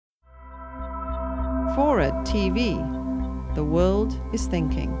FORA.tv. The world is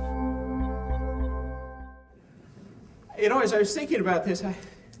thinking. You know, as I was thinking about this,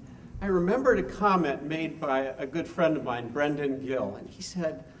 I remembered a comment made by a good friend of mine, Brendan Gill, and he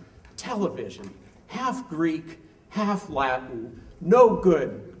said, television, half Greek, half Latin, no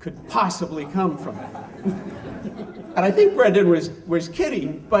good could possibly come from it. And I think Brendan was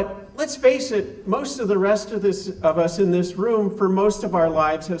kidding, but let's face it, most of the rest of us in this room, for most of our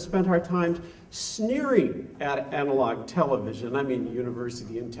lives, have spent our time sneering at analog television. I mean,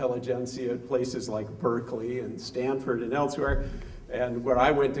 university intelligentsia at places like Berkeley and Stanford and elsewhere. And where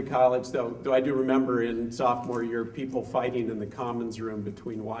I went to college, though I do remember in sophomore year, people fighting in the commons room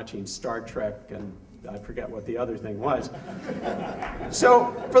between watching Star Trek and I forget what the other thing was.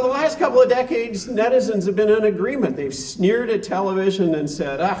 So for the last couple of decades, netizens have been in agreement. They've sneered at television and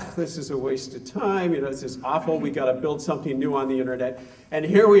said, this is a waste of time. You know, this is awful. We got to build something new on the internet. And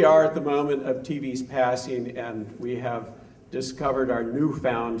here we are at the moment of TV's passing, and we have discovered our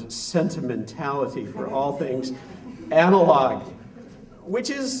newfound sentimentality for all things analog,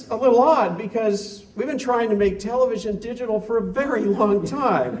 which is a little odd because we've been trying to make television digital for a very long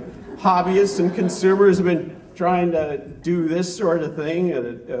time. Hobbyists and consumers have been trying to do this sort of thing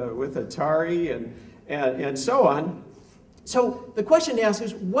with Atari and so on. So the question to ask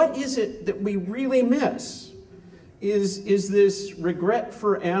is, what is it that we really miss? Is this regret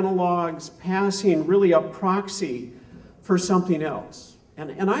for analogs passing really a proxy for something else?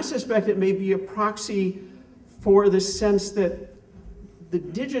 And I suspect it may be a proxy for the sense that the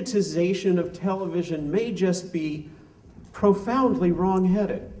digitization of television may just be profoundly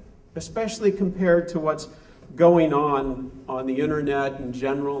wrong-headed, especially compared to what's going on the internet in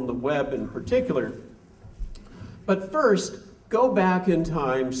general and the web in particular. But first, go back in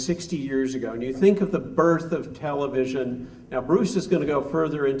time 60 years ago, and you think of the birth of television. Now, Bruce is going to go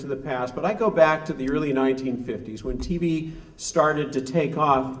further into the past, but I go back to the early 1950s when TV started to take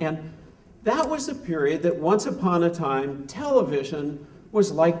off, and that was a period that once upon a time, television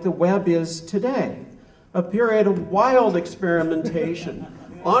was like the web is today, a period of wild experimentation.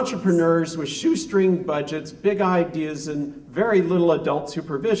 Entrepreneurs with shoestring budgets, big ideas, and very little adult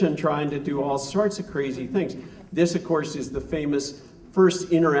supervision trying to do all sorts of crazy things. This, of course, is the famous first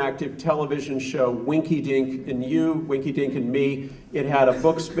interactive television show, Winky Dink and Winky Dink and Me. It had a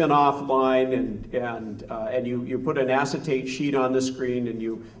book spin-off line, and you put an acetate sheet on the screen, and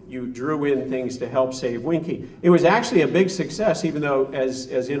you drew in things to help save Winky. It was actually a big success, even though as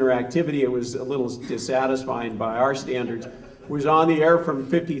interactivity it was a little dissatisfying by our standards. Was on the air from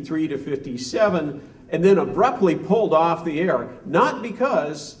 53 to 57, and then abruptly pulled off the air, not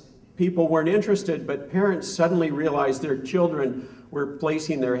because people weren't interested, but parents suddenly realized their children were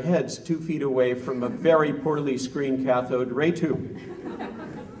placing their heads 2 feet away from a very poorly screened cathode ray tube.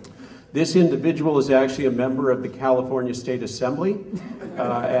 This individual is actually a member of the California State Assembly,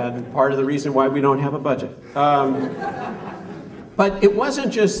 and part of the reason why we don't have a budget. But it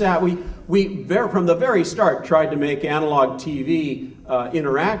wasn't just that. We from the very start, tried to make analog TV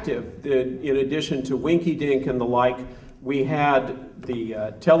interactive. In addition to Winky Dink and the like, we had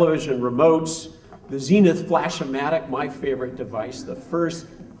the television remotes, the Zenith Flash-O-Matic, my favorite device, the first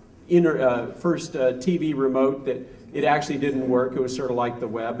TV remote that it actually didn't work. It was sort of like the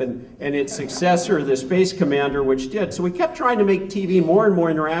web, and its successor, the Space Commander, which did. So we kept trying to make TV more and more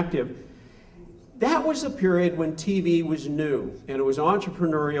interactive. That was a period when TV was new, and it was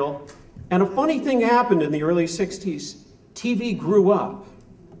entrepreneurial. And a funny thing happened in the early 60s. TV grew up.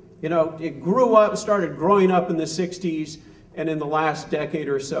 You know, it grew up, started growing up in the 60s, and in the last decade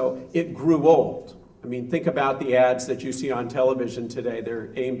or so, it grew old. I mean, think about the ads that you see on television today. They're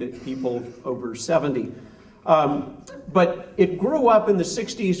aimed at people over 70. But it grew up in the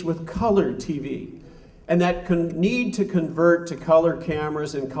 60s with color TV. And that need to convert to color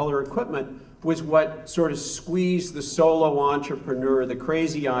cameras and color equipment was what sort of squeezed the solo entrepreneur, the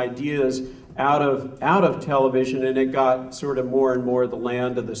crazy ideas out of television, and it got sort of more and more the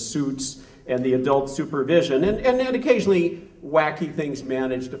land of the suits and the adult supervision. And occasionally wacky things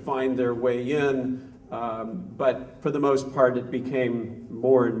managed to find their way in, but for the most part it became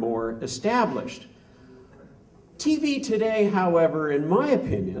more and more established. TV today, however, in my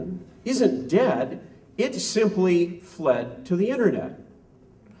opinion, isn't dead, it simply fled to the internet.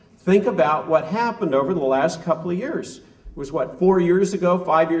 Think about what happened over the last couple of years. It was what, 4 years ago,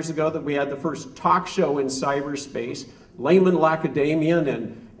 5 years ago, that we had the first talk show in cyberspace, Layman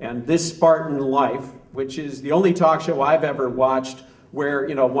Lacademian and This Spartan Life, which is the only talk show I've ever watched where,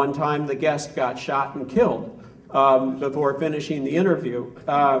 you know, one time the guest got shot and killed before finishing the interview.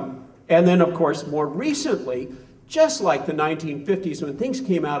 And then, of course, more recently, just like the 1950s when things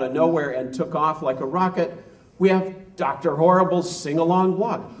came out of nowhere and took off like a rocket, we have Dr. Horrible's sing-along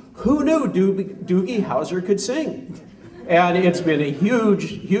blog. Who knew Doogie Howser could sing? And it's been a huge,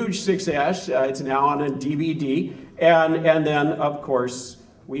 huge success. It's now on a DVD. And then, of course,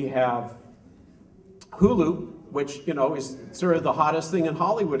 we have Hulu, which, is sort of the hottest thing in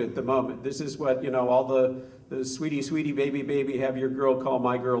Hollywood at the moment. This is what, all the sweetie, sweetie, baby, baby, have your girl call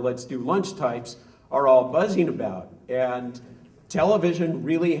my girl, let's do lunch types are all buzzing about. And television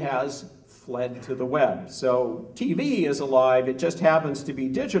really has fled to the web. So TV is alive, it just happens to be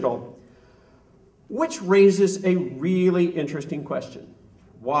digital, which raises a really interesting question.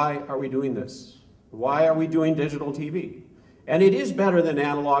 Why are we doing this? Why are we doing digital TV? And it is better than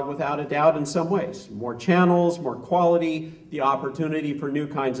analog without a doubt in some ways. More channels, more quality, the opportunity for new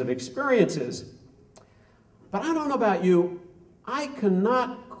kinds of experiences. But I don't know about you, I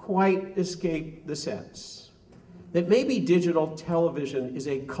cannot quite escape the sense that maybe digital television is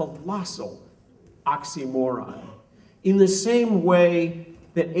a colossal oxymoron. In the same way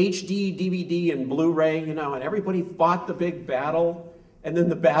that HD, DVD, and Blu-ray, and everybody fought the big battle, and then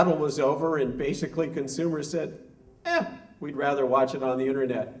the battle was over, and basically consumers said, we'd rather watch it on the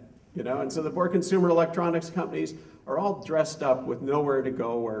internet, And so the poor consumer electronics companies are all dressed up with nowhere to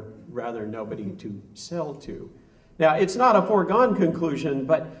go, or rather nobody to sell to. Now, it's not a foregone conclusion,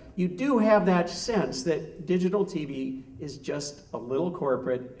 but you do have that sense that digital TV is just a little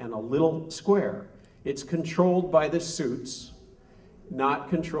corporate and a little square. It's controlled by the suits, not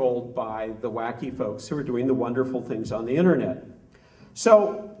controlled by the wacky folks who are doing the wonderful things on the internet.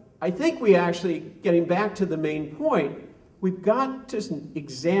 So I think we actually, getting back to the main point, we've got to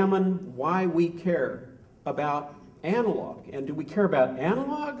examine why we care about analog. And do we care about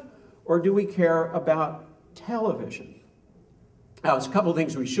analog, or do we care about television? Now, there's a couple of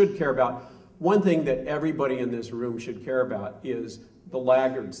things we should care about. One thing that everybody in this room should care about is the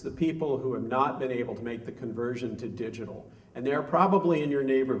laggards, the people who have not been able to make the conversion to digital. And they're probably in your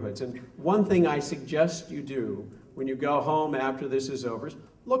neighborhoods. And one thing I suggest you do when you go home after this is over is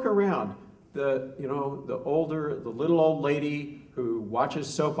look around. The little old lady who watches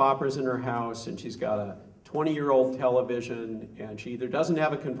soap operas in her house, and she's got a 20-year-old television, and she either doesn't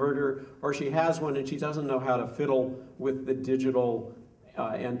have a converter or she has one and she doesn't know how to fiddle with the digital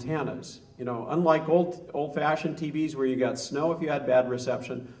antennas. Unlike old-fashioned TVs where you got snow if you had bad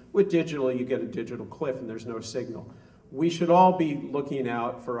reception, with digital you get a digital cliff and there's no signal. We should all be looking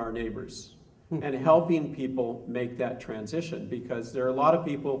out for our neighbors and helping people make that transition, because there are a lot of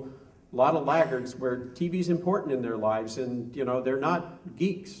people, a lot of laggards where TV's important in their lives, and they're not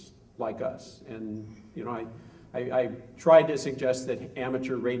geeks like us. And I tried to suggest that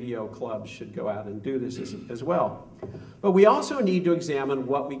amateur radio clubs should go out and do this as well. But we also need to examine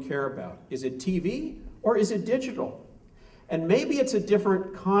what we care about. Is it TV or is it digital? And maybe it's a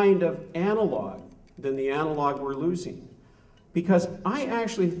different kind of analog than the analog we're losing. Because I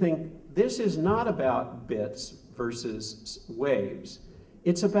actually think this is not about bits versus waves.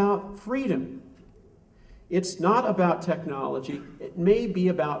 It's about freedom. It's not about technology. It may be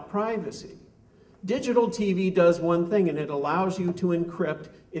about privacy. Digital TV does one thing, and it allows you to encrypt,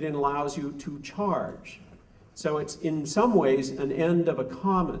 it allows you to charge. So it's in some ways an end of a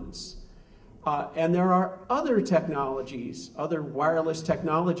commons. And there are other technologies, other wireless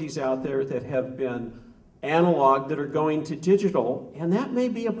technologies out there that have been analog that are going to digital, and that may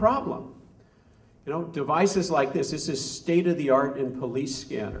be a problem. Devices like this is state-of-the-art in police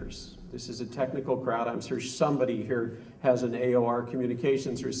scanners. This is a technical crowd. I'm sure somebody here has an AOR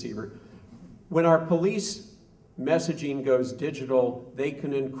communications receiver. When our police messaging goes digital, they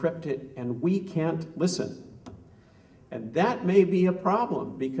can encrypt it and we can't listen. And that may be a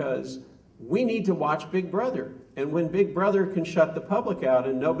problem, because we need to watch Big Brother. And when Big Brother can shut the public out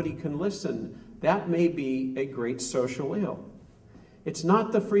and nobody can listen, that may be a great social ill. It's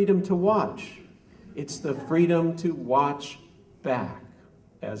not the freedom to watch, it's the freedom to watch back,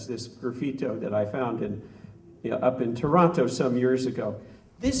 as this graffito that I found up in Toronto some years ago.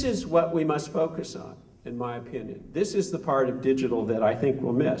 This is what we must focus on, in my opinion. This is the part of digital that I think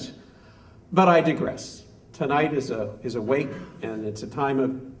we'll miss. But I digress. Tonight is a wake, and it's a time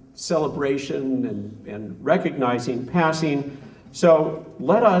of celebration and recognizing passing. So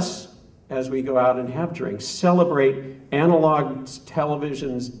let us, as we go out and have drinks, celebrate analog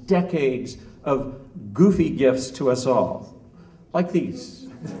television's decades of goofy gifts to us all, like these.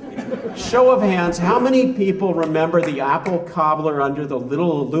 Show of hands, how many people remember the apple cobbler under the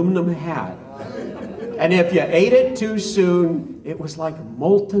little aluminum hat? And if you ate it too soon, it was like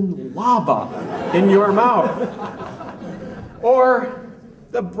molten lava in your mouth. Or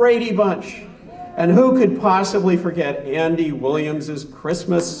the Brady Bunch. And who could possibly forget Andy Williams's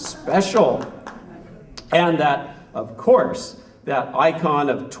Christmas special? And that, of course, that icon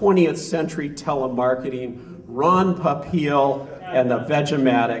of 20th century telemarketing, Ron Popeil and the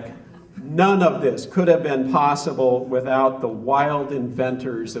Vegematic. None of this could have been possible without the wild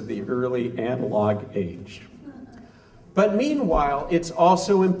inventors of the early analog age. But meanwhile, it's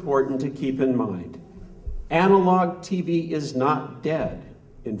also important to keep in mind, analog TV is not dead.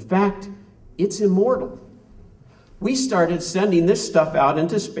 In fact, it's immortal. We started sending this stuff out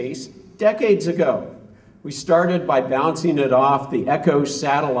into space decades ago. We started by bouncing it off the Echo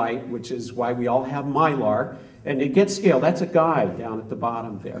satellite, which is why we all have Mylar, and it gets scale. That's a guy down at the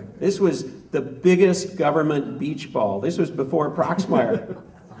bottom there. This was the biggest government beach ball. This was before Proxmire.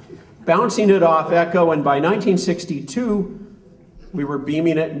 Bouncing it off Echo, and by 1962, we were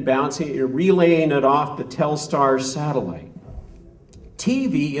beaming it and bouncing it, relaying it off the Telstar satellite.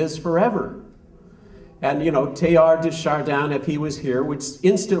 TV is forever. And, you know, Teilhard de Chardin, if he was here, would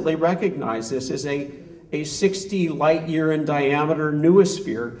instantly recognize this as a 60 light year in diameter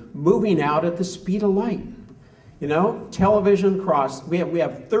noosphere moving out at the speed of light. You know, television crossed, we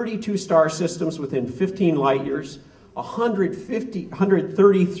have 32 star systems within 15 light years,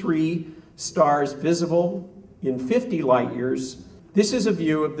 133 stars visible in 50 light years. This is a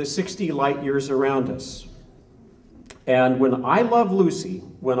view of the 60 light years around us. And when I Love Lucy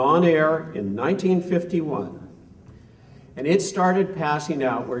went on air in 1951, and it started passing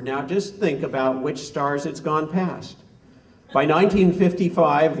outward, now just think about which stars it's gone past. By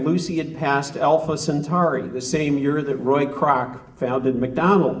 1955, Lucy had passed Alpha Centauri, the same year that Roy Kroc founded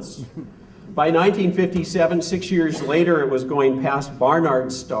McDonald's. By 1957, 6 years later, it was going past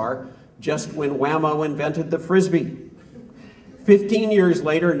Barnard's star, just when Whammo invented the Frisbee. 15 years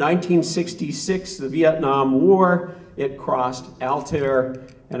later, 1966, the Vietnam War, it crossed Altair,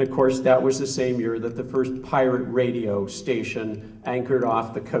 and of course that was the same year that the first pirate radio station anchored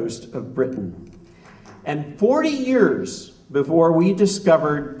off the coast of Britain. And 40 years before we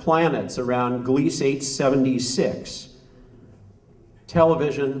discovered planets around Gliese 876,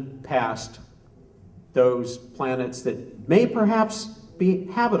 television passed those planets that may perhaps be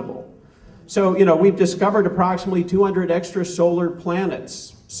habitable. So, you know, we've discovered approximately 200 extrasolar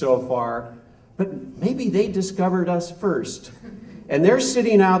planets so far, but maybe they discovered us first. And they're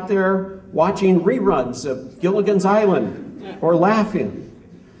sitting out there watching reruns of Gilligan's Island or laughing.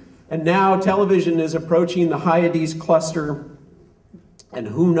 And now television is approaching the Hyades cluster, and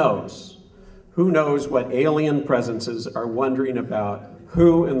who knows what alien presences are wondering about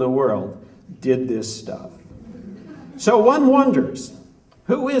who in the world did this stuff. So one wonders,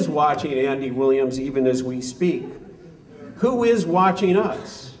 who is watching Andy Williams even as we speak? Who is watching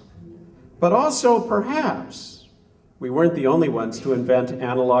us? But also, perhaps, we weren't the only ones to invent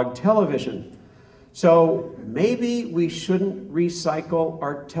analog television. So maybe we shouldn't recycle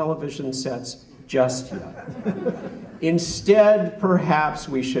our television sets just yet. Instead, perhaps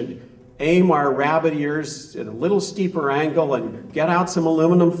we should aim our rabbit ears at a little steeper angle and get out some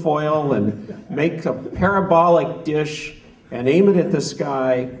aluminum foil and make a parabolic dish and aim it at the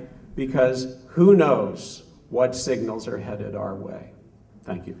sky, because who knows what signals are headed our way.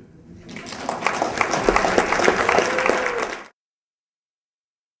 Thank you.